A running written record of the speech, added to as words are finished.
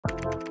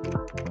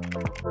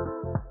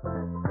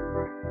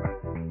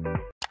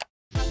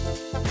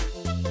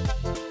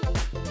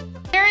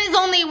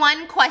literally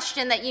one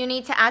question that you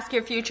need to ask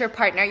your future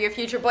partner, your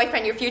future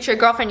boyfriend, your future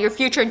girlfriend, your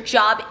future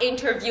job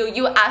interview.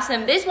 You ask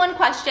them this one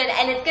question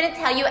and it's gonna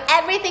tell you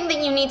everything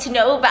that you need to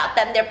know about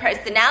them, their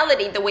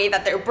personality, the way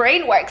that their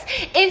brain works,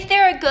 if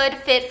they're a good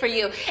fit for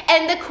you.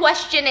 And the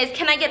question is,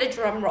 can I get a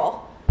drum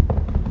roll?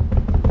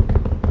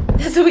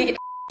 That's what we get.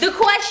 The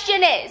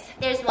question is,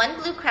 there's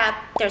one blue crab,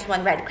 there's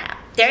one red crab.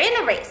 They're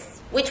in a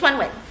race. Which one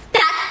wins?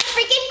 That's the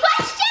freaking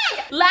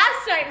question!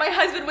 Last night, my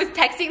husband was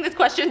texting this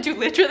question to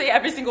literally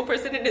every single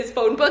person in his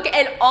phone book,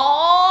 and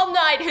all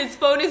night his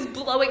phone is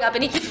blowing up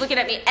and he keeps looking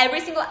at me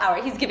every single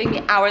hour. He's giving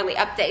me hourly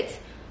updates.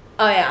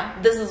 Oh yeah,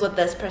 this is what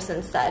this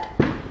person said.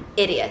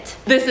 Idiot.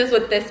 This is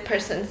what this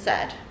person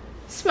said.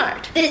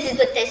 Smart. This is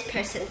what this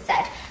person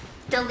said.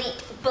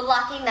 Delete,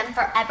 blocking them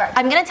forever.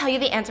 I'm gonna tell you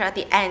the answer at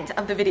the end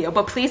of the video,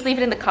 but please leave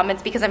it in the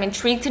comments because I'm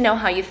intrigued to know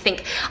how you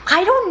think.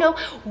 I don't know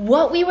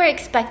what we were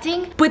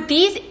expecting, but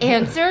these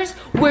answers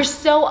were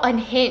so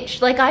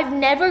unhinged. Like, I've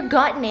never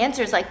gotten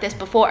answers like this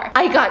before.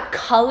 I got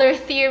color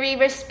theory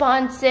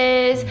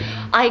responses,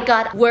 I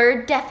got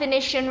word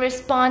definition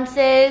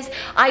responses,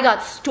 I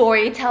got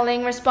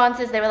storytelling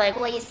responses. They were like,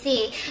 well, you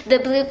see, the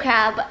blue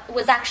crab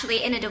was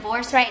actually in a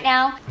divorce right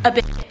now. A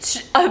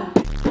bitch, a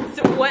bitch.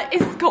 What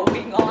is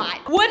going on?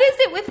 What is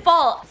it with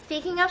fall?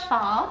 Speaking of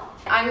fall,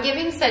 I'm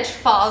giving such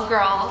fall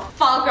girl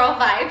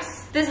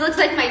vibes. This looks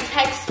like my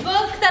textbook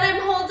that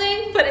I'm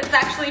holding, but it's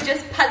actually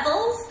just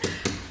puzzles.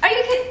 Are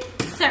you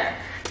kidding? Sir.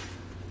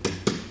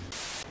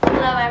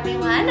 Hello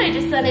everyone, I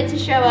just wanted to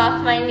show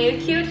off my new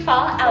cute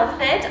fall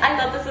outfit. I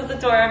thought this was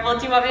adorable.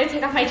 Do you want me to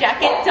take off my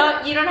jacket?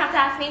 You don't have to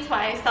ask me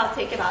twice, I'll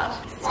take it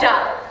off.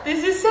 Stop.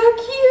 This is so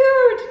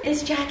cute.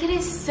 This jacket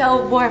is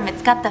so warm.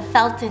 It's got the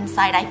felt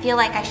inside. I feel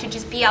like I should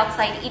just be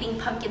outside eating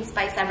pumpkin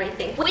spice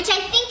everything. Which I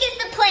think is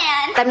the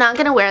plan. I'm not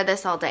gonna wear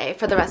this all day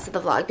for the rest of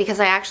the vlog because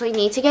I actually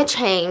need to get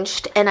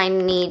changed and I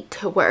need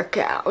to work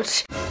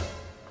out.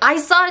 I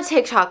saw a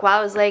TikTok while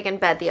I was laying in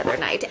bed the other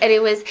night, and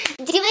it was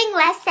doing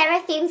Les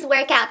Sserafim's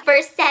workout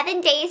for 7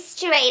 days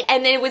straight.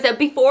 And then it was a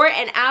before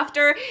and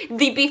after.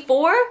 The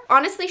before,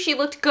 honestly, she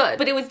looked good,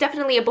 but it was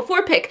definitely a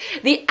before pic.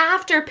 The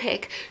after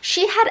pic,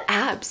 she had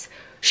abs.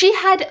 She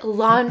had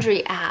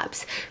laundry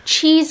abs,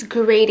 cheese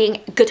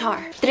grating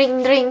guitar,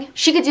 dring dring.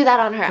 She could do that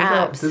on her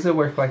abs. Does it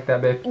work like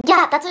that, babe?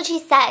 Yeah, that's what she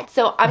said.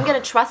 So I'm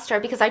gonna trust her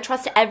because I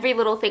trust every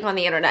little thing on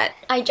the internet.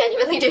 I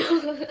genuinely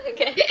do.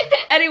 Okay.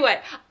 Anyway,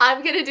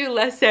 I'm gonna do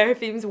Les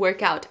Sserafim's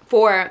workout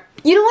for,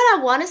 you know what,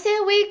 I wanna say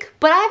a week,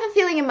 but I have a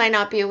feeling it might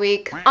not be a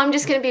week. I'm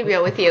just gonna be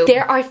real with you.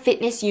 There are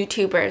fitness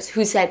YouTubers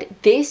who said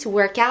this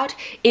workout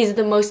is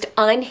the most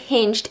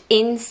unhinged,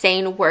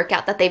 insane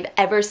workout that they've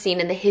ever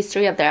seen in the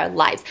history of their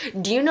lives.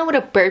 Do you know what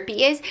a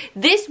burpee is?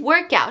 This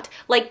workout,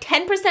 like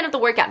 10% of the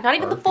workout, not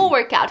even the full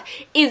workout,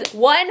 is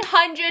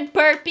 100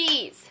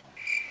 burpees.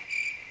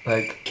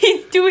 Like,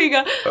 he's doing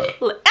a...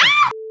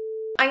 Ah!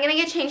 I'm gonna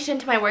get changed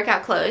into my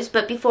workout clothes,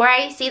 but before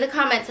I see the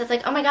comments that's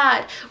like, oh my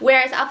god,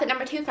 where is outfit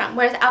number 2 from?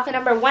 Where's outfit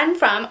number 1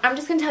 from? I'm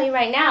just gonna tell you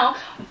right now,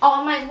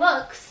 all my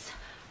looks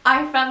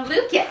are from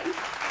Lewkin.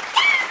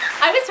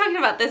 I was talking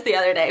about this the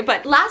other day,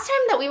 but last time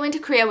that we went to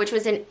Korea, which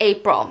was in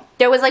April,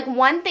 there was like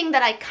one thing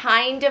that I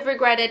kind of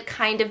regretted,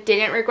 kind of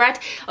didn't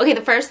regret. Okay,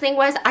 the first thing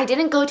was I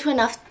didn't go to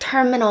enough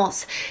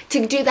terminals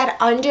to do that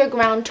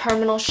underground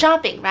terminal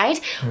shopping,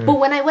 right? But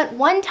when I went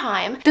one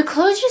time, the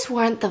clothes just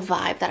weren't the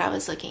vibe that I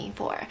was looking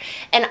for.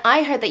 And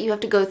I heard that you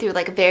have to go through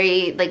like a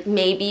very, like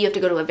maybe you have to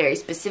go to a very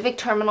specific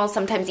terminal.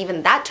 Sometimes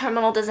even that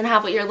terminal doesn't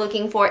have what you're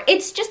looking for.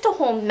 It's just a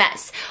whole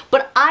mess.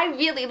 But I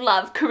really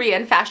love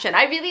Korean fashion.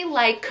 I really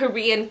like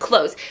Korean clothes.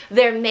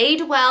 They're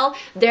made well,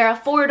 they're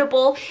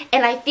affordable,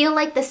 and I feel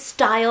like the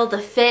style, the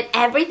fit,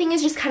 everything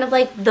is just kind of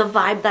like the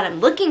vibe that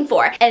I'm looking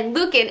for. And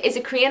Lewkin is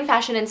a Korean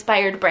fashion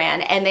inspired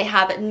brand, and they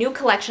have new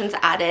collections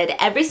added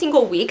every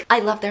single week. I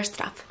love their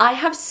stuff. I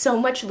have so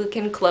much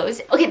Lewkin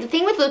clothes. Okay, the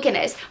thing with Lewkin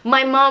is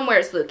my mom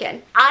wears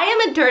Lewkin. I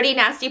am a dirty,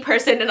 nasty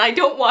person, and I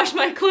don't wash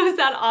my clothes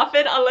that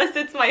often unless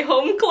it's my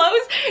home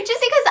clothes,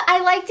 just because I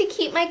like to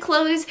keep my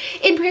clothes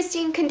in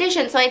pristine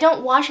condition, so I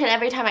don't wash it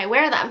every time I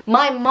wear them.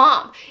 My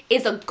mom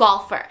is a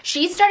golfer.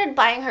 She started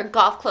buying her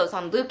golf clothes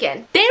on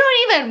Lewkin. They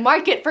don't even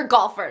market for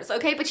golfers,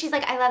 okay? But she's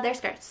like, I love their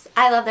skirts.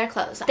 I love their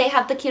clothes. They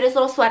have the cutest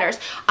little sweaters.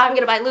 I'm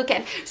gonna buy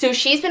Lewkin. So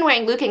she's been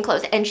wearing Lewkin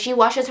clothes, and she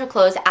washes her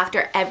clothes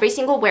after every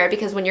single wear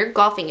because when you're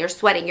golfing, you're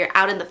sweating, you're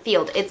out in the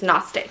field, it's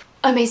nasty.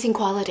 Amazing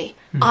quality.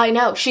 I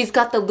know. She's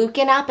got the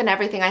Lewkin app and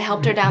everything. I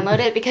helped her download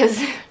it because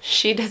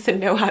she doesn't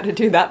know how to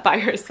do that by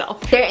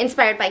herself. They're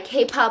inspired by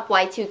K-pop,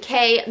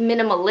 Y2K,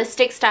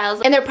 minimalistic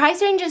styles, and their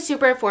price range is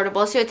super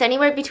affordable, so it's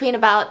anywhere between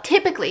about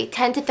typically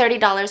 $10 to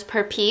 $30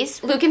 per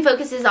piece. Lewkin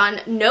focuses on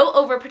no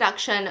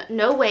overproduction,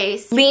 no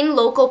waste, lean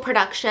local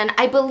production.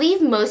 I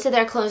believe most of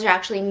their clothes are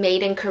actually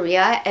made in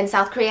Korea, and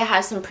South Korea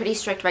has some pretty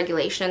strict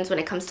regulations when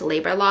it comes to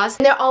labor laws.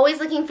 And they're always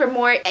looking for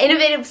more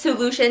innovative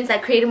solutions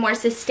that create a more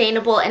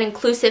sustainable and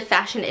inclusive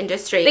fashion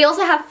industry. They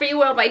also have free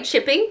worldwide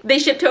shipping. They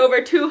ship to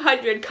over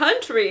 200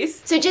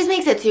 countries. So it just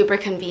makes it super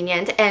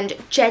convenient. And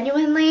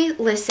genuinely,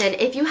 listen,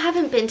 if you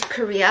haven't been to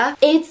Korea,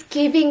 it's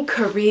giving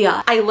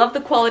Korea. I love the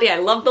quality, I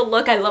love the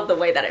look, I love the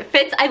way that it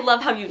fits, I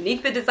love how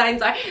unique the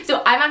designs are.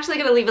 So I'm actually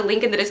gonna leave a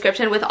link in the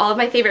description with all of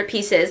my favorite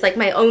pieces, like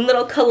my own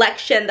little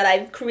collection that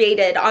I've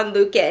created on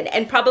Lewkin,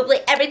 and probably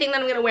everything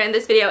that I'm gonna wear in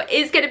this video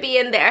is gonna be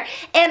in there.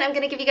 And I'm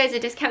gonna give you guys a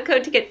discount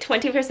code to get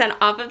 20%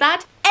 off of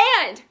that.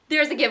 And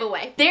there's a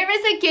giveaway. There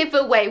is a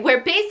giveaway where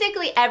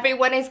basically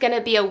everyone is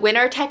gonna be a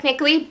winner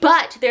technically,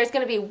 but there's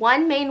gonna be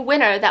one main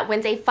winner that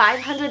wins a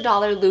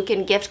 $500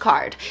 Lewkin gift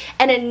card,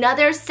 and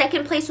another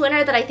second place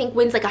winner that I think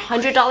wins like a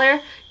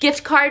 $100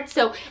 gift card.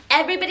 So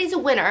everybody's a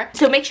winner.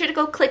 So make sure to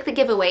go click the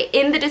giveaway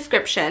in the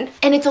description.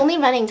 And it's only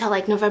running till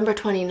like November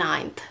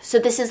 29th. So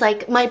this is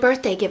like my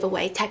birthday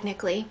giveaway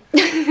technically.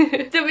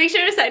 So make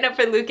sure to sign up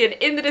for Lewkin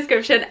in the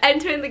description,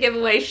 enter in the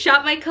giveaway,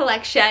 shop my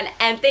collection,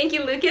 and thank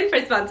you Lewkin for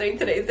sponsoring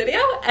today's video.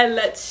 And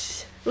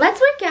let's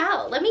work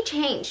out. Let me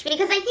change.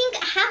 Because I think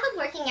half of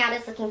working out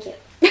is looking cute.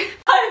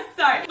 I'm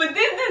sorry, but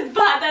this is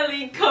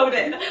badly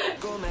coded.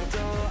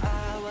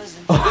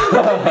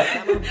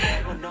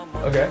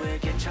 Okay.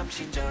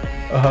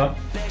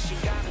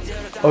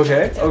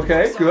 Okay,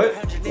 okay, good.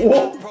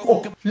 Whoa,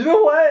 whoa. You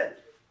know what?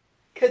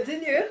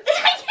 Continue.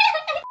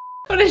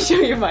 I want to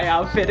show you my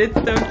outfit, it's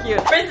so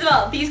cute. First of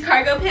all, these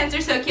cargo pants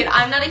are so cute.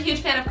 I'm not a huge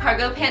fan of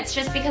cargo pants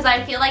just because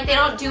I feel like they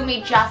don't do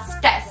me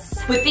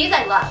justice. With these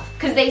I love,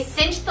 because they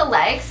cinch the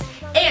legs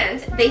and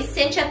they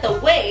cinch at the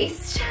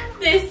waist.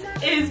 This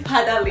is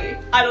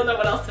padali. I don't know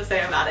what else to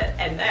say about it.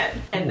 And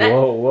then.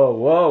 Whoa, whoa,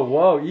 whoa,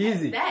 whoa,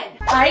 easy. Then,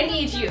 I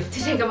need you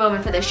to take a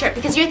moment for this shirt,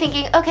 because you're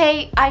thinking,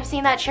 okay, I've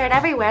seen that shirt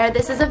everywhere.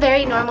 This is a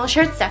very normal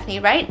shirt, Stephanie,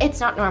 right? It's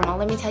not normal.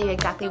 Let me tell you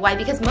exactly why.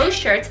 Because most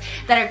shirts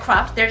that are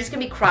cropped, they're just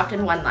gonna be cropped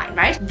in one line,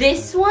 right?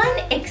 This one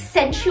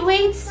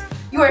accentuates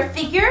your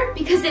figure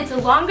because it's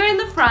longer in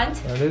the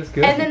front. That is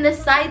good. And then the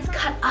sides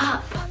cut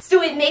up.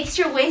 So it makes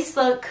your waist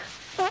look...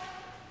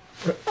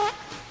 You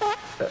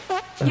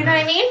know what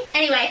I mean?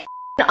 Anyway.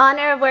 In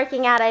honor of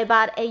working out, I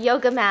bought a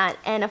yoga mat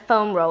and a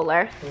foam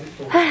roller.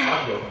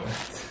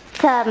 It's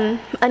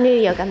a new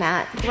yoga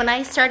mat. When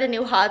I start a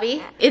new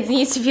hobby, it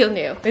needs to feel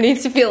new. It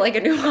needs to feel like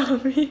a new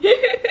hobby.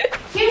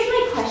 Here's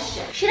my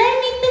question. Should I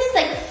make this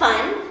like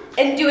fun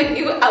and do a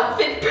new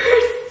outfit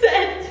per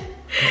set?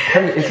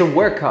 Honey, it's a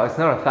workout, it's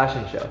not a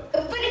fashion show.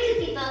 But it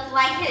could be both.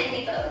 Why can't it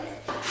be both?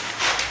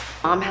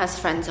 Mom has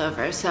friends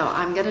over, so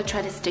I'm gonna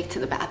try to stick to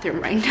the bathroom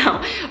right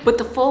now. But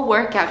the full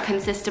workout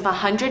consists of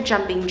 100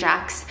 jumping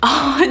jacks,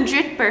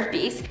 100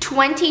 burpees,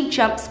 20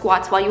 jump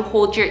squats while you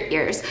hold your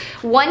ears,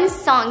 one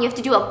song, you have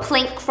to do a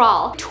plank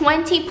crawl,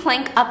 20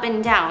 plank up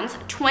and downs,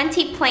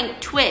 20 plank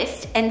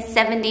twist, and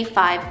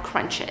 75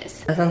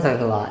 crunches. That sounds like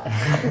a lot.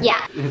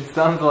 Yeah. It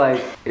sounds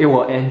like it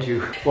will end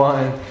you.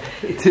 1,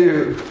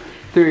 2,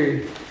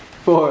 3,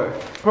 4.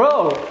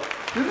 Bro,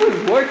 this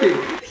is working.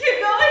 Keep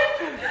going.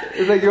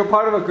 It's like you're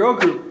part of a girl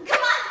group.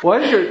 Come on. Why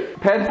is your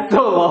pants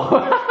so low?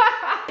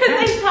 Because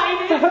I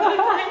tied it so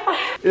tight.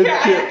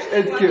 It's cute,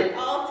 it's cute. It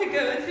all to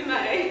go to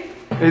my...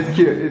 It's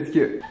cute, it's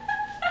cute.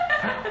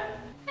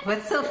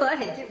 What's so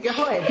funny? Keep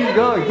going. Keep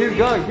going, keep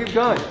going, keep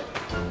going.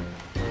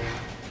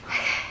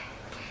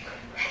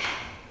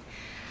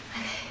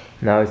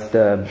 Now it's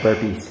the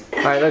burpees.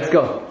 Alright, let's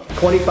go.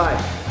 25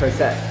 per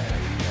set.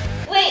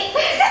 Wait.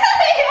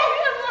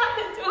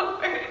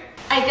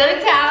 I go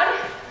down.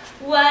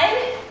 1,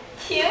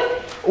 2.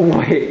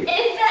 Wait. Is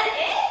that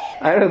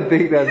it? I don't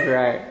think that's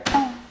right.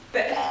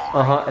 This.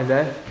 And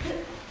then?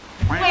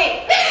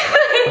 Wait.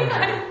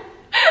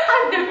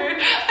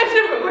 I've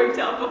never worked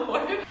out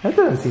before. That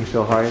doesn't seem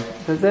so hard,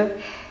 does it?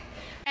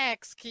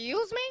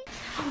 Excuse me?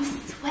 I'm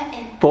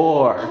sweating.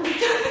 4.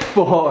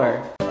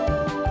 4.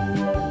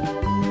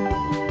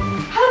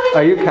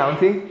 Are you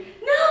counting?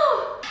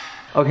 No.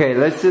 Okay,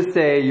 let's just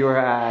say you're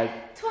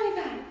at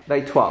 25.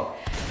 like 12.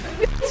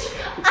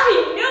 I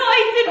know I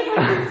did more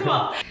than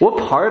 12.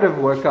 What part of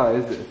workout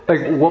is this?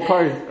 Like, what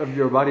part of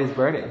your body is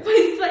burning?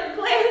 My sweat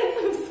glands,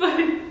 I'm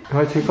sweating. You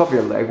wanna take off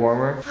your leg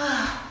warmer?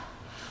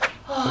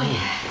 Oh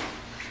yeah.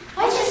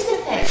 Why just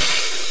sit there?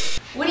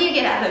 What do you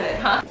get out of it,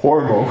 huh?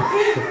 Hormone.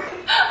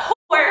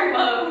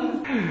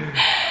 Hormones.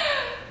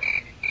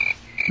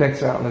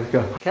 Next round, let's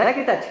go. Can I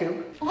get that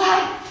too?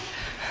 Why?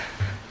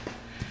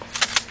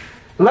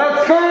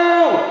 Let's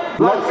go!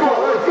 Let's go,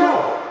 let's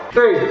go!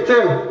 3,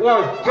 2,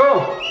 1,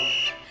 go!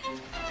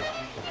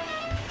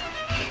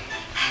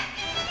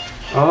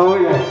 Oh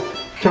yes.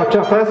 Chop,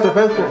 chop, faster,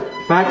 faster.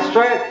 Back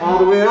straight, all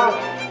the way up,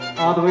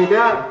 all the way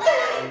down.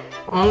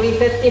 Only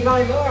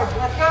 55 more.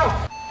 Let's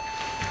go.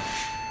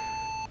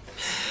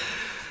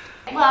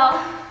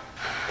 Well,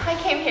 I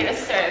came here to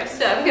serve,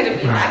 so I'm gonna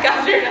be back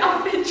after an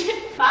outfit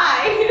change.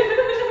 Bye.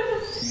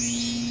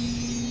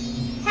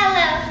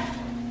 Hello.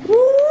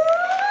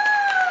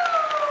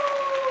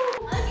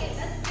 Okay,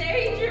 that's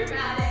very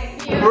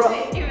dramatic. Bro.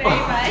 Thank you very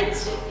much.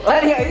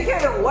 What, are you here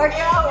to work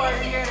out or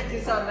are you here to do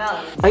something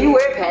else? Are you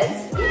wearing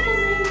pants? Yes, I'm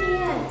wearing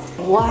pants.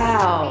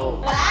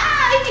 Wow.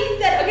 Wow, He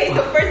said, okay,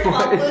 so first of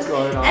all, What is look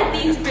going on? at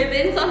these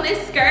ribbons on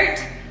this skirt.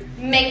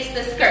 Makes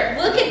the skirt.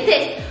 Look at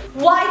this.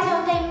 Why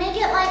don't they make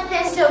it like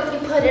this so you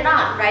put it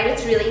on, right?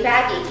 It's really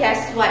baggy.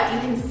 Guess what? You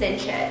can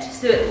cinch it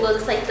so it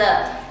looks like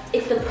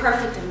it's the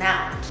perfect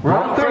amount.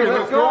 Round 3,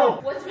 let's go!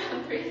 What's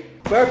round 3?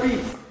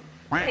 Burpees!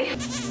 I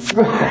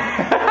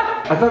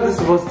thought this was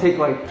supposed to take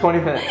like 20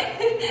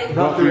 minutes.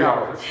 Not 3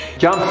 hours.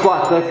 Jump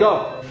squats, let's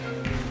go!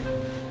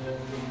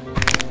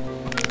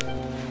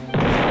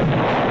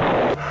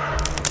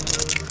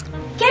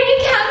 Are you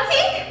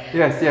counting?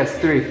 Yes,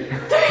 3.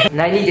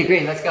 90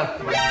 degree, let's go.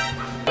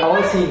 I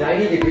want to see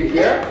 90 degree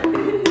here.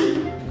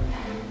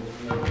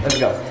 Let's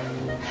go.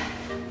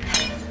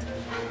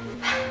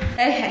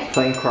 Okay.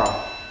 Plain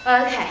crawl.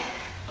 Okay.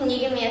 Can you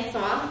give me a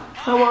song?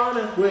 I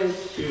wanna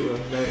wish you a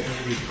Merry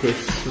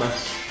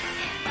Christmas.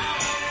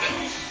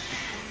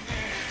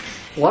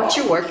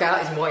 Watching you work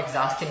out is more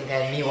exhausting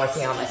than me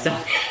working out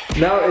myself.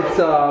 No, it's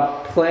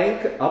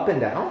plank up and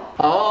down.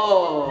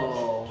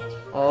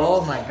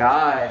 Oh my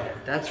god,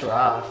 that's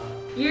rough.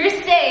 You're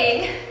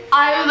saying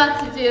I'm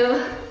about to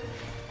do.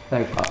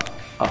 Like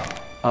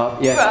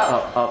up, yes, Bro,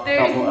 up,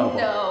 there's elbow.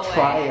 no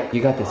Try way. it.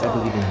 You got this, I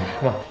believe in you.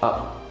 Come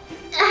on,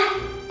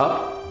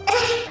 up.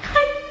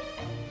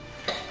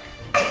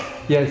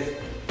 Yes.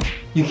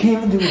 You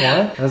can't even do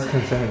one? That's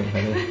concerning,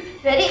 honey.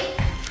 Ready?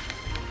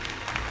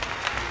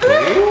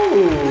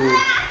 Ooh.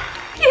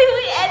 Can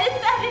we edit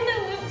that in the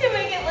loop to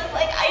make it look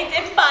like I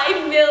did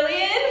 5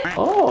 million?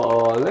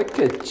 Oh, look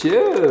at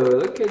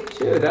you.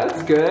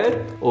 That's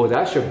good. Oh,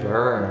 that should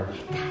burn.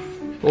 It does.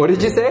 What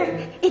did you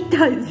say? It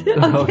does.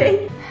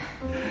 Okay.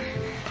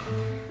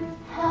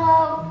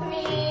 Help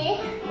me.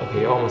 Okay,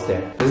 you're almost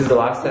there. This is the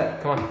last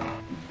set. Come on.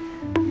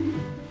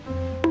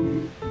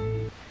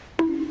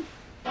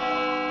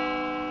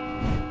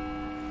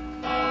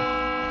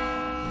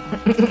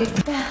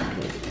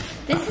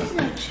 This is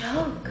no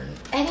joke.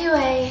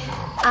 Anyway,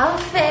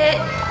 outfit.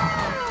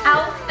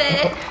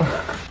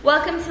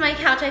 Welcome to my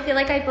couch. I feel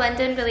like I blend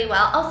in really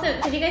well. Also,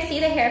 did you guys see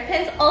the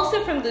hairpins?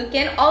 Also from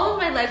Lewkin. All of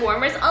my leg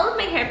warmers, all of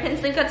my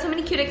hairpins. They've got so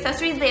many cute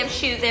accessories. They have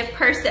shoes, they have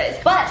purses.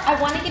 But I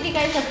want to give you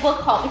guys a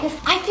book haul because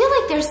I feel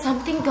like there's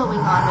something going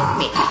on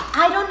with me.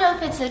 I don't know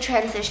if it's a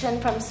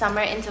transition from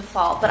summer into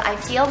fall, but I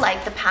feel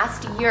like the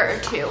past year or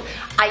two,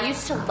 I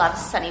used to love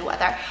sunny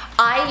weather.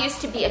 I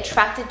used to be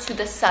attracted to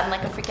the sun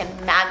like a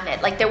freaking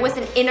magnet. Like there was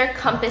an inner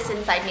compass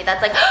inside me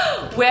that's like,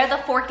 where the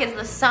fork is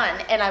the sun,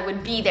 and I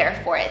would be there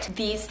for it.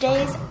 These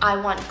days, I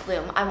want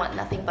gloom. I want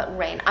nothing but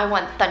rain. I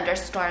want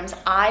thunderstorms.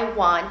 I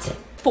want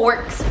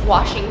Forks,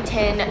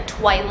 Washington,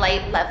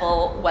 Twilight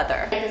level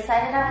weather. I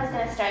decided I was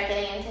gonna start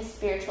getting into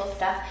spiritual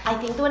stuff. I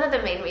think one of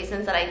the main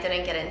reasons that I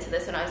didn't get into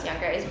this when I was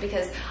younger is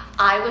because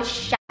I was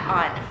shat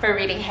on for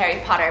reading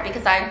Harry Potter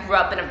because I grew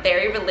up in a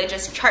very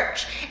religious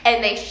church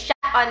and they shat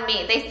on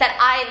me. They said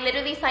I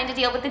literally signed a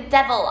deal with the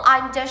devil.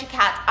 I'm Doja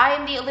Cat. I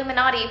am the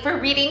Illuminati for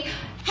reading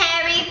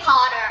Harry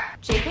Potter.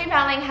 J.K.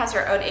 Rowling has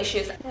her own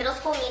issues. Middle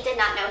school me did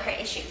not know her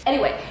issues.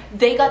 Anyway,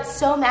 they got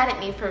so mad at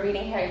me for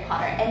reading Harry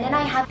Potter, and then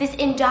I had this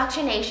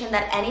indoctrination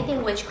that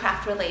anything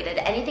witchcraft related,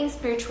 anything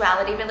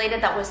spirituality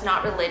related that was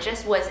not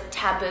religious was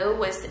taboo,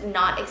 was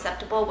not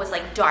acceptable, was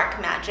like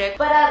dark magic.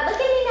 But look at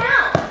me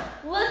now.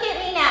 Look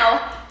at me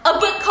now. A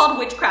book called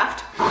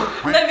Witchcraft.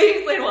 Let me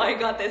explain why I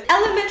got this.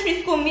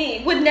 Elementary school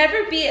me would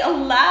never be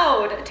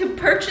allowed to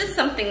purchase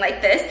something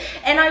like this.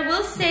 And I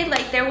will say,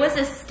 like, there was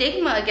a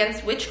stigma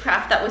against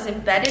witchcraft that was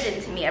embedded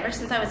into me ever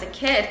since I was a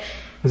kid.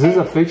 Is this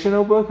a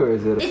fictional book or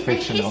is it a It's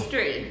fictional? the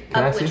history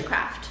Can I of see?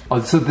 witchcraft.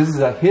 Oh, so this is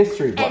a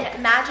history book.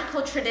 And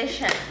magical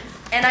traditions.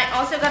 And I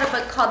also got a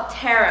book called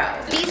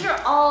Tarot. These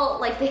are all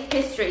like the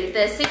history,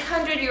 the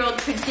 600-year-old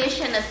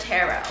tradition of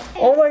tarot.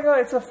 Oh my god,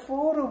 it's a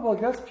photo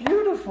book. That's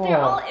beautiful. They're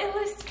all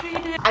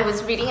illustrated. I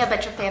was reading a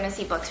bunch of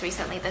fantasy books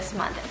recently this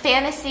month.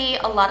 Fantasy,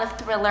 a lot of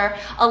thriller,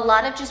 a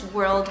lot of just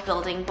world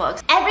building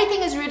books.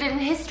 Everything is rooted in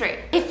history.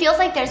 It feels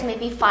like there's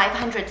maybe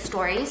 500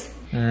 stories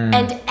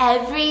and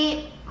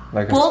every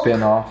like a book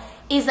spin-off.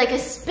 is like a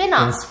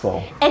spin-off.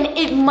 Inspo. And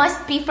it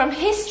must be from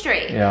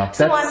history. Yeah,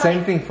 So that's I'm the same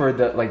like, thing for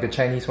the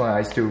Chinese one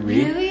I still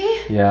read.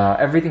 Really? Yeah,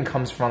 everything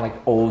comes from like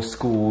old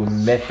school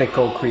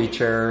mythical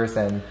creatures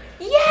and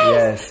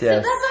Yes! So yes.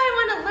 that's why I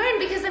want to learn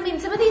because I mean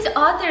some of these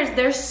authors,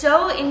 they're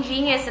so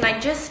ingenious and I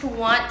just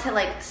want to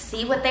like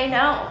see what they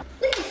know.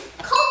 Look at this.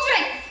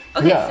 Cauldrons.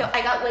 Okay, Yeah. so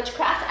I got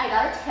Witchcraft, I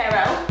got a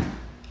Tarot,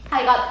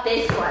 I got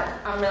this one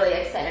I'm really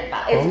excited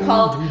about. It's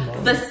called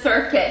The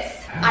Circus.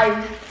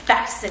 I'm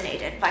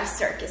fascinated by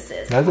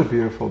circuses. That's a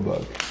beautiful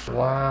book.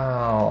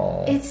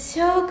 Wow. It's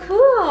so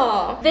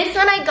cool. This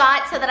one I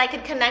got so that I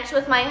could connect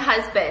with my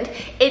husband.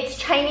 It's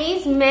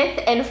Chinese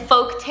myth and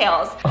folk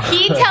tales.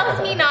 He tells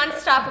me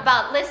nonstop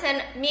about,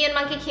 listen, me and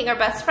Monkey King are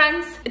best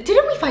friends.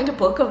 Didn't we find a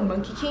book of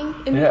Monkey King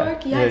in New Yeah.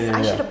 York? Yes, Yeah,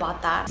 I yeah. should have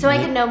bought that. So I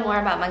could know more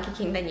about Monkey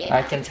King than you.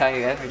 I can tell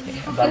you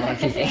everything about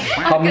Monkey King.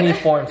 How many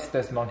forms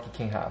does Monkey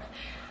King have?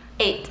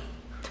 8,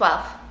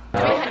 12,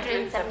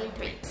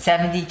 373.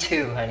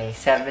 72, honey.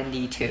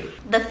 72.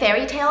 The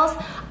fairy tales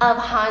of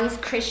Hans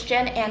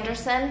Christian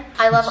Andersen.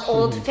 I love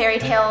old fairy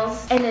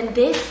tales. And then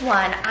this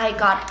one, I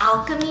got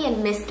alchemy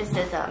and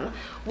mysticism,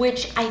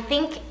 which I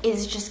think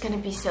is just gonna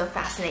be so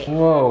fascinating.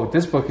 Whoa,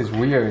 this book is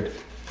weird.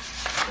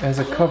 As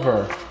a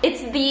cover.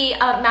 It's the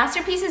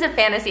masterpieces of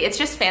fantasy. It's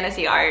just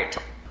fantasy art.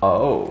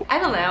 Oh. I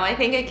don't know, I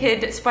think it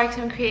could spark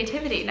some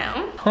creativity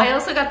now. I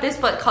also got this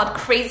book called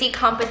Crazy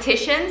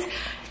Competitions.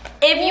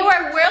 If you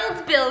are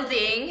world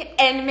building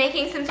and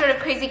making some sort of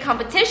crazy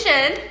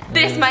competition,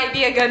 this might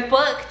be a good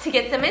book to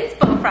get some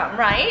inspo from,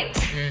 right?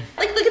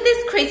 Like, look at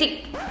this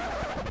crazy...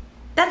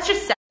 That's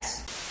just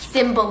sex.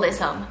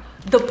 Symbolism.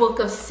 The book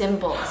of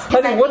symbols.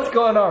 Honey, what's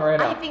going on right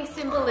now? I think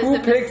symbolism Who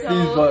picks is so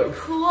these books?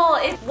 cool.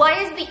 Why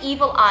is the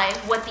evil eye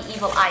what the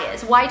evil eye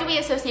is? Why do we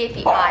associate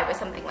the eye with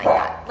something like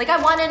that? Like,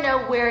 I want to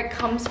know where it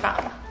comes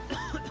from.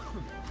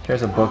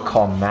 Here's a book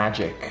called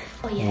Magic.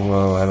 Oh, yeah.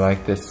 Whoa, I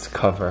like this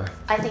cover.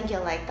 I think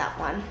you'll like that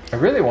one. I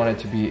really wanted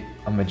to be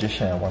a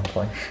magician at one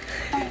point.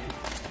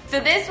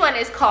 So this one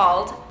is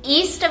called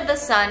East of the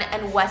Sun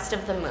and West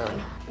of the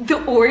Moon.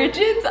 The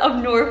origins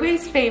of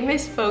Norway's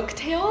famous folk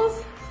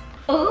tales.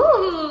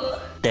 Ooh.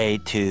 Day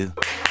 2.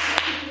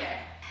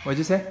 What'd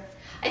you say?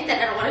 I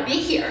said I don't want to be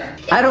here.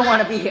 I don't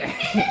want to be here.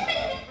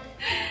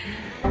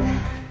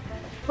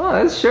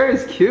 Oh, this shirt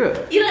is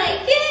cute. You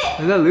like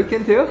it? Is that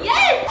Lewkin too?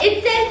 Yes!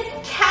 It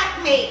says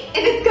cat mate,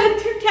 and it's got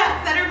 2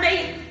 cats that are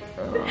mates.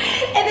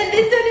 And then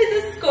this one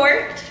is a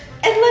skort.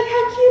 And look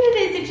how cute it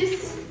is. It's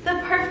just the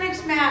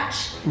perfect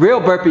match. Real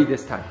burpee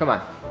this time. Come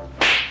on.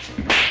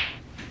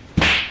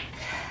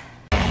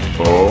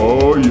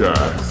 Oh,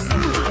 yes.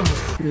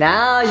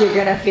 Now you're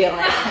gonna feel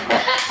it.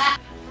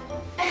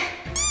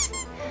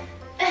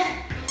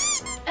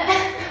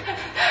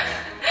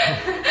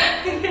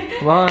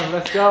 Come on,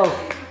 let's go.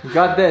 You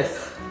got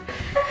this.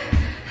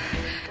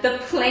 The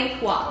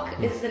plank walk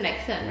is the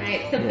next one,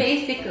 right? So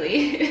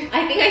basically,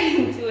 I think I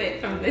can do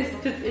it from this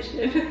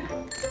position.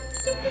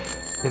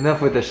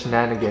 Enough with the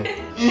shenanigans.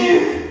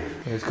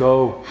 Let's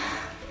go.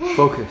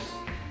 Focus.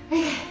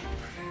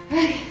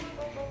 Okay.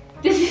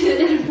 This is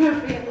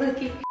inappropriate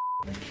looking.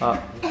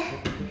 Up.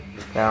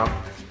 Down.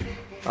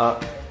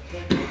 Up.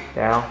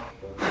 Down.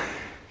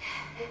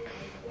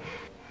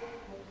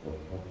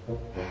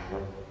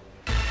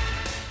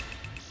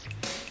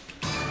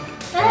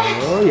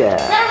 Oh yeah.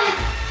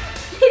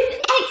 It's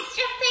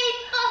extra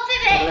painful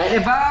today. Let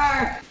it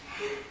burn.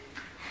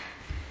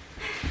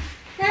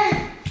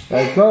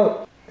 Let's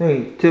go.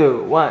 3,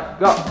 2, 1,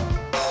 go.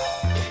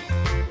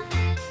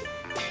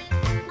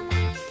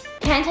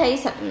 Can I tell you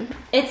something?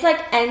 It's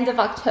like end of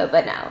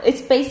October now.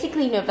 It's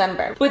basically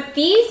November. But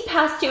these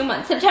past 2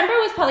 months, September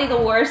was probably the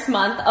worst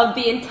month of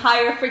the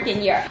entire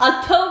freaking year.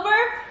 October,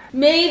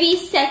 maybe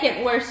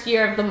second worst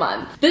year of the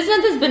month. This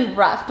month has been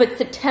rough, but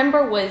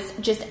September was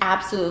just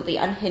absolutely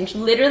unhinged.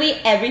 Literally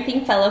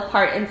everything fell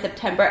apart in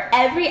September.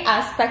 Every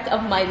aspect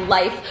of my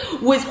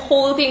life was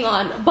holding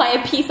on by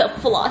a piece of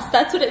floss.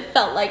 That's what it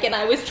felt like, and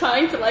I was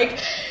trying to like...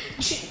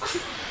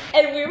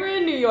 And we were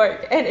in New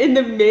York, and in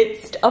the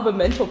midst of a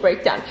mental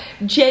breakdown,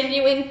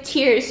 genuine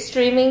tears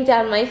streaming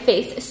down my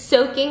face,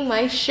 soaking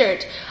my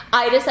shirt,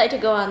 I decided to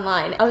go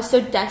online. I was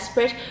so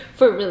desperate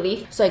for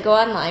relief, so I go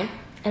online,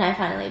 and I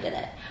finally did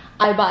it.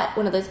 I bought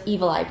one of those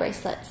evil eye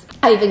bracelets.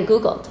 I even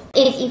Googled,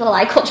 is evil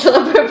eye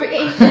cultural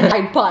appropriation?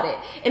 I bought it,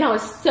 and I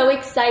was so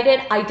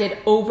excited, I did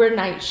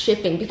overnight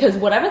shipping, because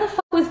whatever the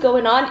fuck was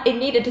going on, it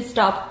needed to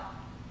stop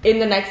in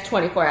the next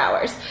 24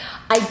 hours.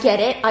 I get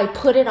it, I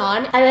put it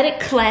on, I let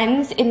it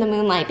cleanse in the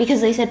moonlight because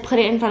they said put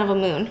it in front of a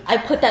moon. I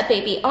put that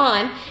baby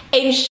on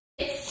and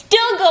it's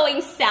still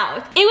going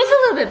south. It was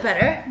a little bit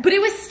better, but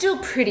it was still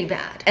pretty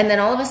bad. And then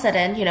all of a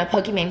sudden, you know,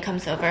 Pokemon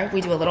comes over,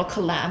 we do a little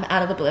collab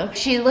out of the blue.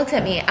 She looks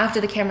at me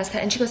after the camera's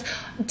cut and she goes,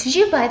 did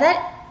you buy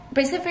that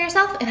bracelet for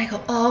yourself? And I go,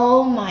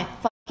 oh my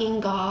fucking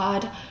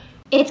God.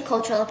 It's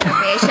cultural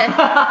appropriation. And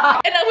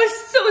I was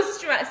so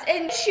stressed.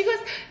 And she goes,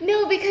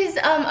 no, because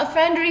a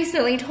friend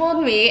recently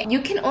told me you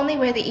can only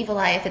wear the evil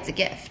eye if it's a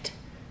gift.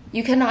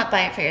 You cannot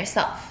buy it for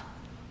yourself.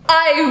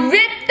 I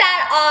ripped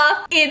that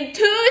off in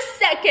 2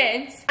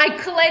 seconds. I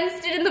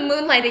cleansed it in the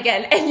moonlight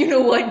again. And you know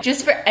what?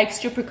 Just for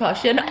extra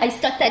precaution, I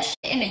stuck that shit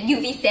in a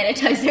UV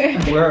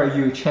sanitizer. Where are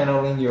you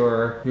channeling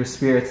your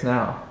spirits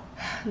now?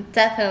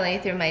 definitely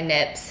through my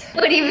nips.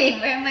 What do you mean?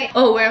 Where am I?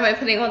 Oh, where am I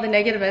putting all the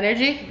negative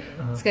energy?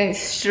 It's going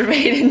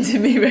straight into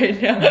me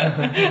right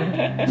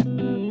now.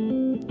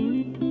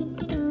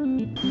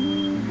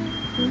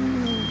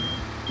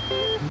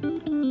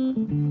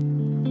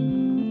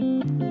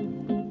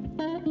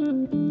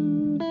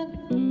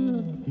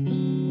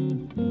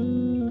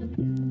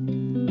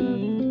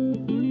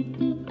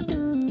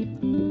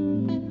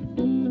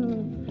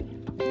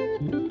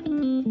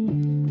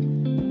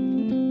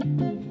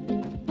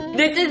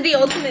 This is the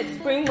ultimate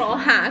spring roll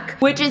hack,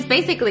 which is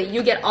basically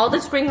you get all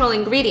the spring roll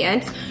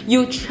ingredients,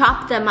 you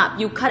chop them up,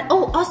 you cut.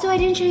 Oh, also I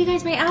didn't show you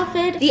guys my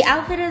outfit. The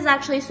outfit is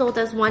actually sold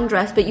as one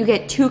dress, but you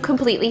get 2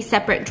 completely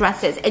separate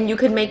dresses, and you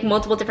could make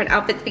multiple different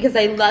outfits because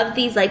I love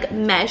these like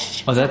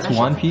mesh. Oh, that's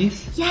one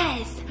piece?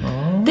 Yes.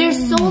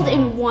 They're sold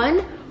in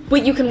one,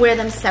 but you can wear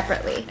them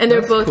separately. And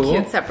they're both cool.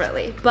 cute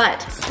separately.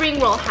 But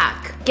spring roll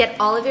hack. Get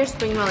all of your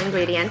spring roll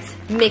ingredients,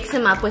 mix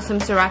them up with some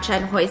sriracha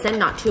and hoisin,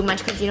 not too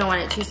much because you don't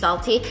want it too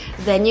salty.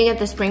 Then you get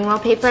the spring roll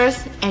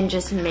papers and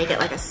just make it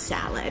like a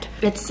salad.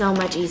 It's so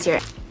much easier.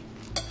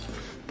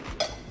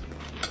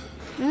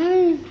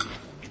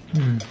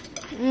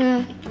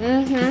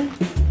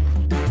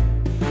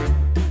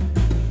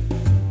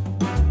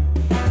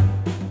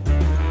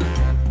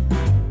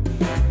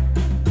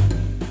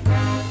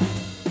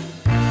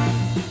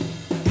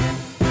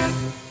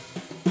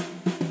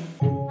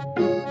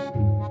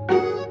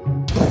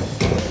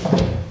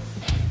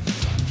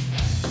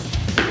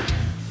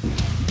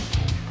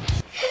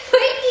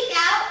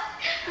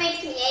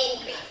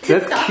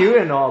 That's cute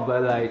and all,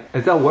 but like,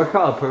 is that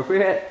workout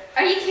appropriate?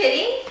 Are you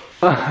kidding?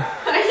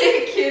 Are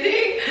you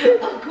kidding?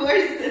 Of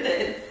course it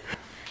is.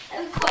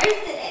 Of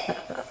course it is.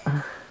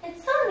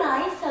 It's so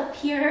nice up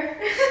here.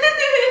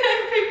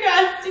 I'm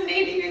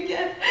procrastinating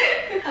again.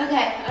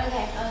 Okay.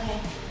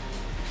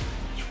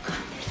 You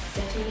got this,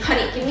 Stephanie.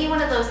 Honey, give me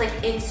one of those like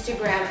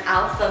Instagram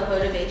alpha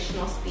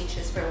motivational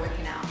speeches for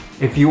working out.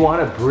 If you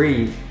want to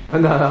breathe,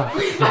 no.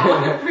 If I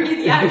want to breathe,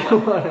 yeah.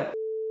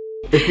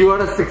 If you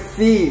want to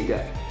succeed,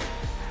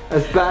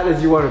 as bad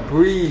as you want to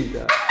breathe,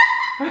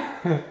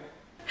 Then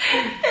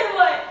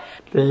what?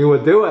 then you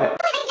will do it.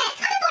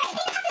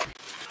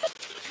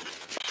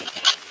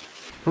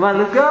 Come on,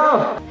 let's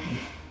go.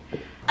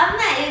 I'm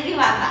not in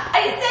Mama.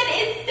 I said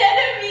instead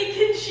of me,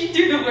 can she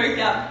do the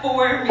workout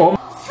for me?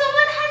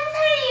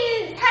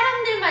 21살인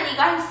사람들만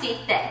이거 할 수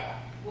있대.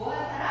 뭐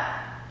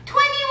사람?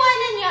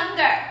 21 and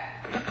younger.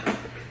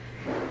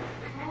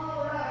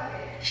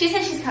 She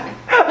said she's coming.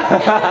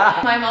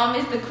 My mom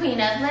is the queen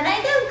of when I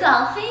go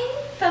golfing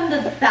from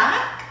the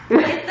back.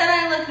 I said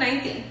I look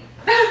 19.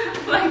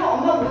 Like,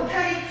 엄마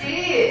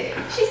못하겠지.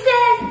 She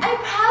says I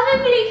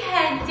probably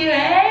can't do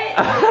it.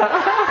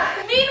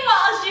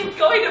 Meanwhile, she's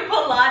going to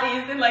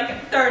Pilates in like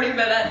 30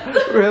 minutes.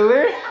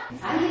 Really?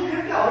 아니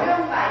그렇게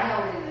어려운 거 아니야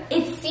우리는.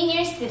 It's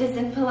senior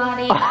citizen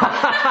Pilates.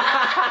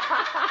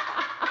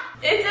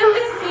 It's at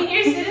the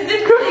senior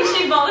citizen place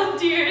she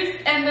volunteers,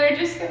 and they're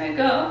just gonna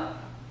go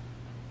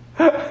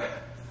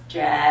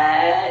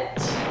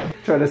stretch.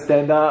 Try to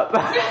stand up.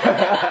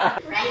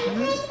 Right, you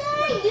need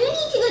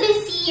to go to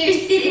senior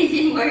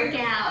citizen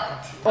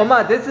workout.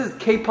 Oma, this is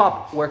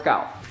K-pop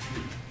workout.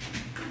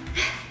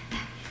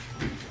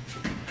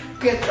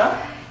 그랬어?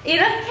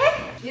 이렇게?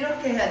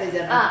 이렇게 해야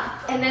되잖아.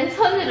 and then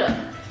손으로.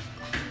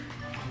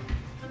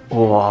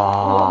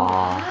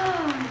 Wow.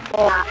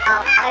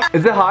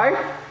 Is it hard?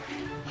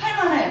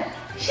 할만해.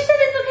 She said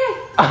it's okay.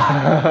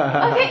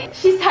 Okay,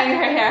 she's tying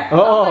her hair.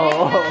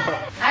 Oh.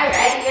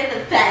 Alright, you're the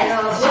best.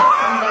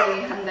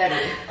 한 다리.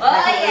 Oh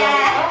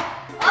yeah.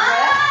 Oh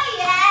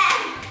yeah.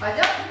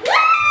 맞아?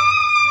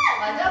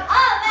 맞아?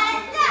 맞아.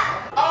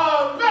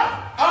 Oh no!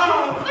 Oh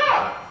no!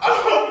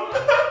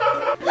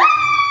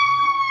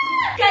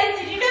 Guys,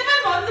 did you know my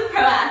mom's a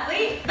pro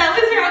athlete? That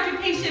was her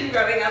occupation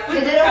growing up. Was a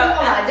제대로 pro 한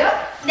거 athlete. 맞아?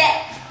 네.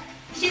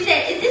 She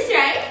said, is this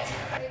right?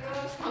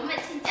 엄마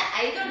진짜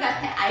아이돌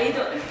같아,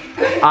 아이돌.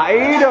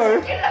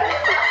 아이돌.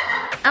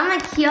 엄마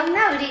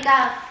기억나?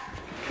 우리가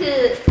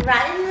그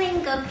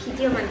라인맨거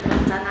비디오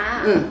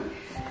만들었잖아. 응.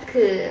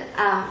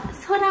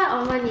 소라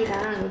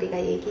어머니랑 우리가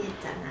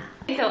얘기했잖아.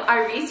 So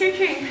our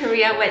researcher in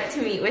Korea went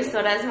to meet with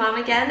Sora's mom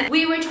again.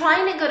 We were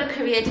trying to go to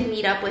Korea to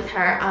meet up with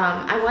her.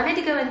 I wanted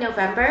to go in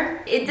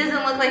November. It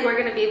doesn't look like we're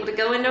gonna be able to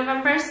go in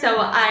November,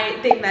 so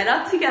they met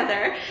up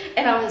together,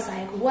 and I was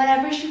like,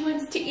 whatever she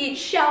wants to eat,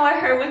 shower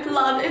her with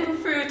love and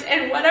fruit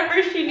and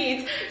whatever she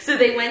needs. So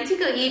they went to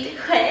go eat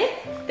hue.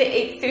 They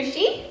ate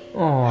sushi.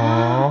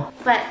 Aww.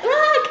 But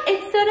look,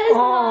 it's Sora's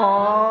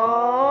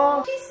mom.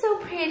 Aww. She's so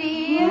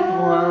pretty.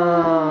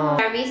 Wow.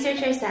 Our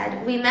researcher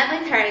said, we met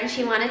with her and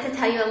she wanted to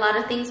tell you a lot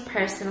of things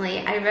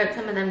personally. I wrote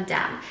some of them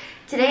down.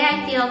 Today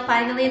I feel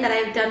finally that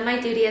I've done my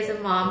duty as a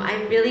mom.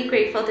 I'm really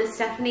grateful to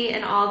Stephanie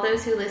and all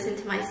those who listened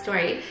to my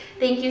story.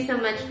 Thank you so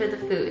much for the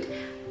food.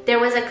 There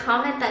was a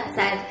comment that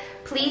said,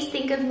 please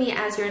think of me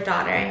as your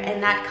daughter,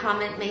 and that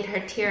comment made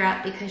her tear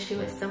up because she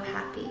was so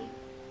happy.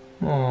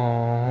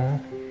 Aww.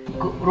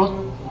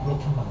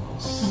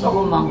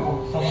 썩은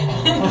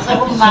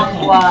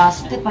망고와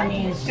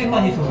스테파니 수.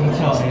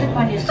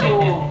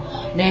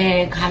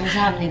 네,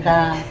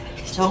 감사합니다.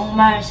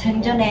 정말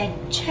생전에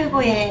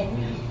최고의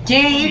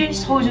제일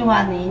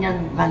소중한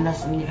인연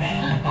만났습니다.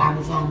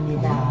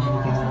 감사합니다.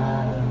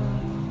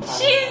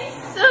 She's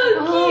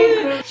so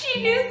cute.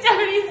 She knew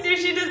Stephanie's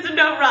sushi doesn't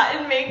know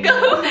rotten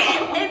mango.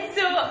 And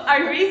so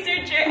our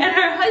researcher and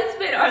her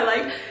husband are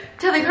like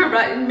telling her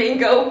rotten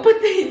mango,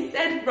 but they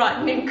said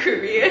rotten in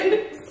Korean.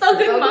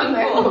 썩은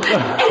mango.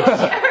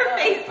 And her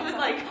face was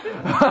like,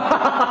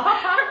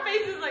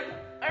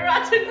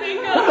 rotten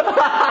mango.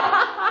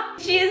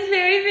 She is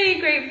very, very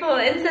grateful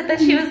and said that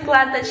she was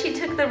glad that she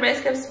took the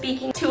risk of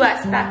speaking to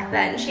us back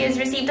then. She has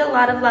received a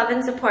lot of love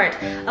and support.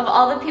 Of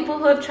all the people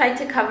who have tried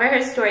to cover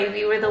her story,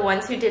 we were the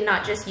ones who did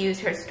not just use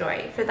her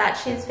story. For that,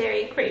 she is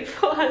very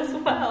grateful as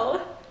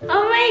well.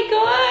 Oh my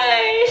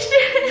gosh!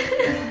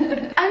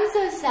 I'm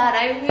so sad.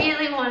 I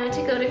really wanted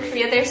to go to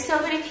Korea. There's so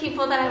many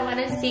people that I want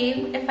to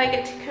see if I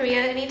get to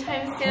Korea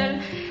anytime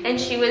soon, and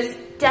she was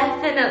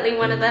definitely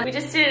one of them. We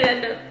just didn't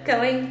end up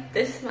going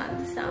this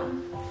month, so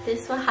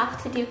this will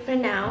have to do for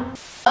now.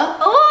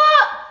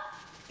 Oh!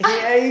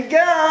 Here you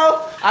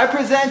go! I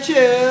present you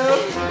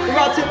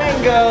Rotten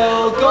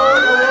Mango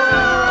Gold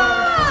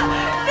Award!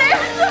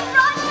 There's a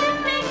Russian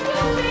mango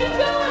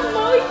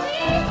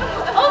emoji!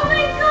 Oh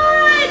my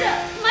god!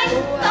 My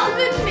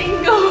salted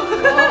mango!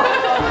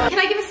 Can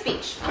I give a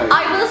speech?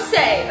 I will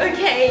say,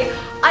 okay,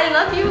 I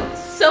love you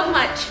so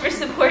much for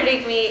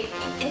supporting me,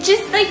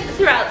 just like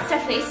throughout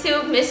Stephanie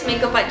Sue,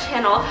 MissMangoButt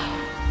channel.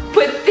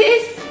 But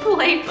this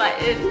play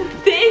button,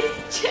 this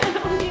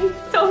channel means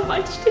so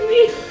much to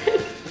me.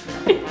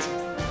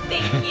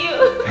 Thank you.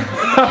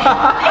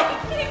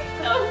 Thank you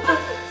so much.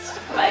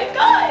 My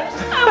gosh.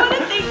 I want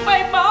to thank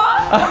my mom.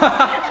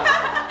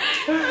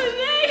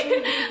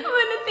 Okay. I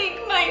want to thank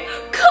my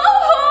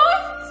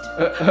co-host.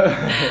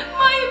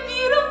 My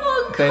beautiful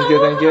co-host. Thank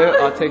you.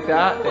 I'll take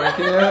that. Thank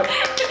you.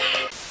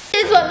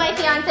 This is what my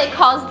fiance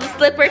calls the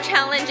slipper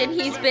challenge, and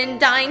he's been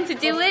dying to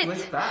do it.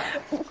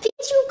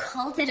 Did you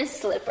call it a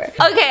slipper?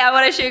 Okay, I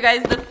want to show you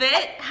guys the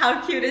fit.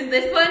 How cute is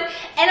this one?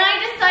 And I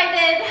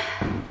decided...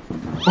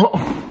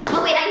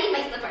 Oh wait, I need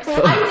my slippers.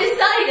 I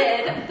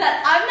decided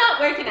that I'm not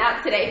working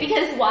out today.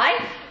 Because why?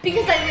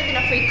 Because I live in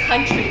a free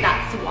country,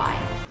 that's why.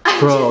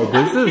 Bro,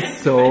 this is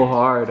so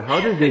hard.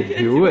 How did they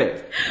do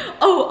it?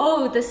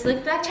 Oh, the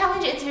slick back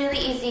challenge, it's really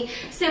easy.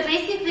 So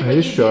basically what you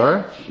you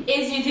sure? do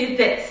is you do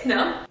this,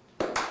 no?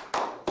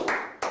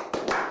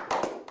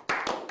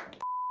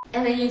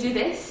 And then you do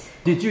this.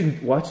 Did you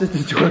watch the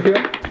tutorial?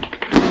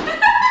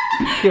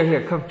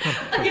 Here, come.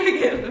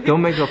 Okay.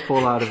 Don't make a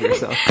fool out of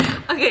yourself.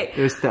 Okay.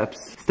 There's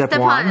steps. Step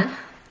one,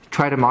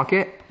 try to mock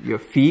it. Your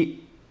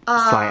feet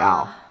fly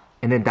out.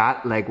 And then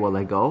that leg will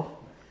let go.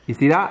 You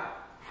see that?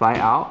 Fly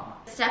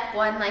out. Step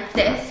one, like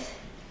this.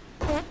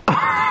 Like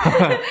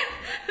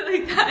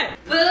that.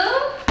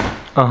 Boom.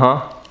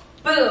 Uh-huh.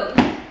 Boom.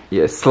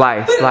 Yes,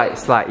 slide.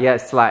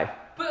 Yes, slide.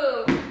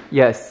 Boom.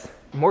 Yes.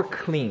 More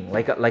clean,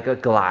 like a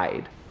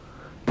glide.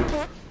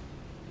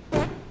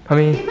 I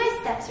mean, My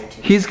steps are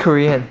too. he's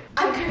Korean.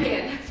 I'm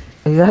Korean.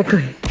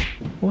 Exactly.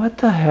 What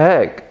the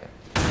heck?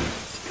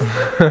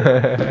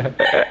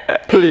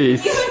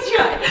 Please. You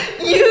try.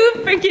 You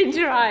freaking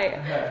try.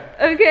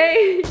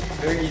 Okay.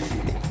 Very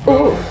easy.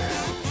 Ooh.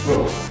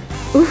 Boom.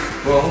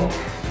 Boom.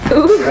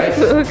 Ooh. Right?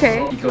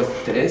 Okay. He goes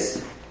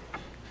this.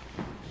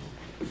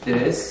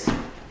 This.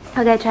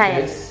 Okay, try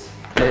it.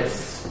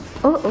 This.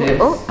 Oh.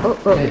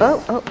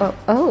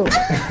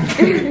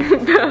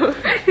 Bro,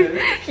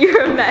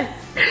 you're a mess.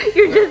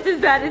 You're just as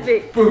bad as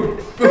me. Boom.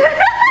 You're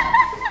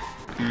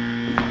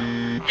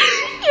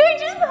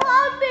just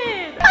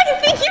hopping. I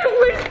think you're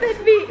worse than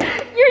me.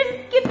 You're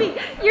skipping.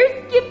 You're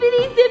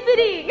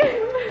skippity-dippiting.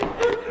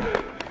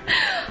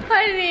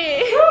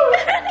 Honey.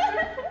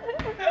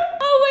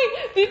 Oh wait,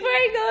 before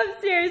I go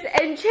upstairs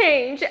and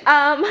change,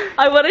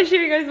 I want to show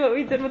you guys what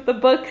we did with the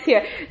books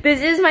here.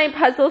 This is my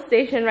puzzle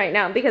station right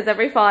now because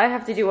every fall I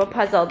have to do a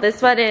puzzle.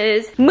 This one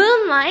is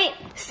Moonlight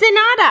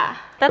Sonata.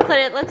 That's what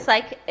it looks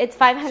like. It's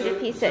 500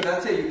 pieces. So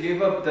that's it, you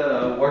gave up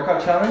the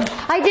workout challenge?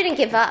 I didn't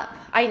give up.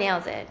 I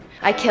nailed it.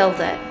 I killed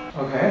it.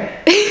 Okay.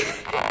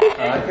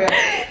 Okay.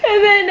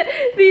 And then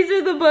these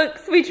are the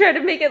books. We try to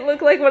make it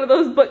look like one of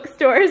those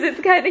bookstores. It's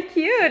kind of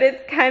cute.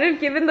 It's kind of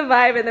given the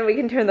vibe, and then we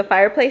can turn the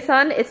fireplace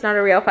on. It's not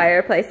a real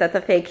fireplace. That's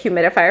a fake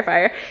humidifier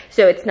fire.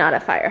 So it's not a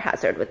fire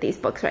hazard with these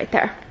books right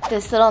there.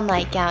 This little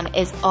nightgown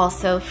is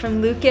also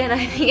from Lewkin.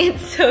 I think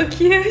it's so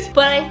cute.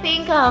 But I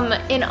think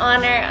in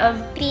honor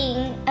of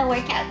being a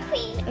workout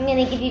queen, I'm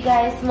gonna give you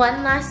guys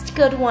one last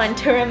good one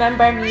to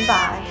remember me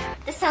by.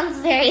 This sounds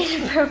very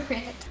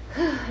inappropriate.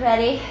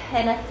 Ready?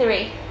 In a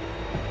 3,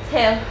 2,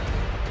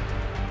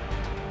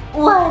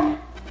 1.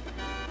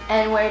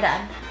 And we're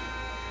done.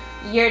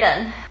 You're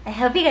done. I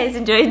hope you guys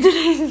enjoyed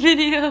today's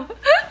video.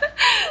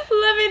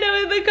 Let me know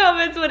in the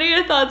comments, what are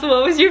your thoughts?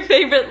 What was your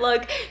favorite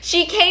look?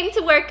 She came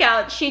to work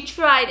out. She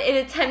tried. It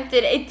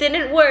attempted. It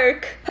didn't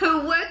work.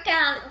 Her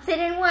workout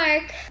didn't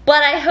work.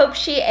 But I hope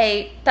she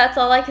ate. That's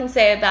all I can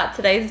say about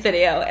today's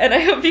video. And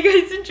I hope you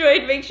guys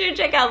enjoyed. Make sure to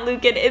check out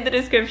Lewkin in the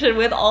description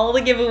with all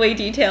the giveaway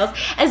details,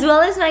 as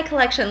well as my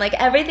collection. Like,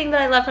 everything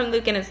that I love from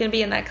Lewkin is going to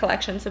be in that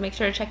collection, so make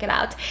sure to check it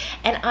out.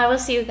 And I will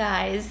see you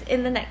guys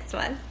in the next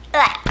one.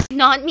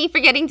 Not me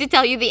forgetting to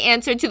tell you the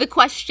answer to the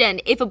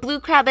question, if a blue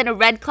crab and a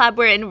red crab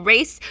were in a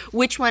race,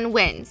 which one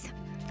wins?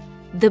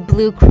 The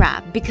blue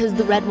crab, because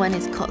the red one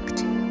is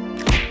cooked.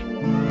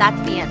 That's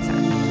the answer.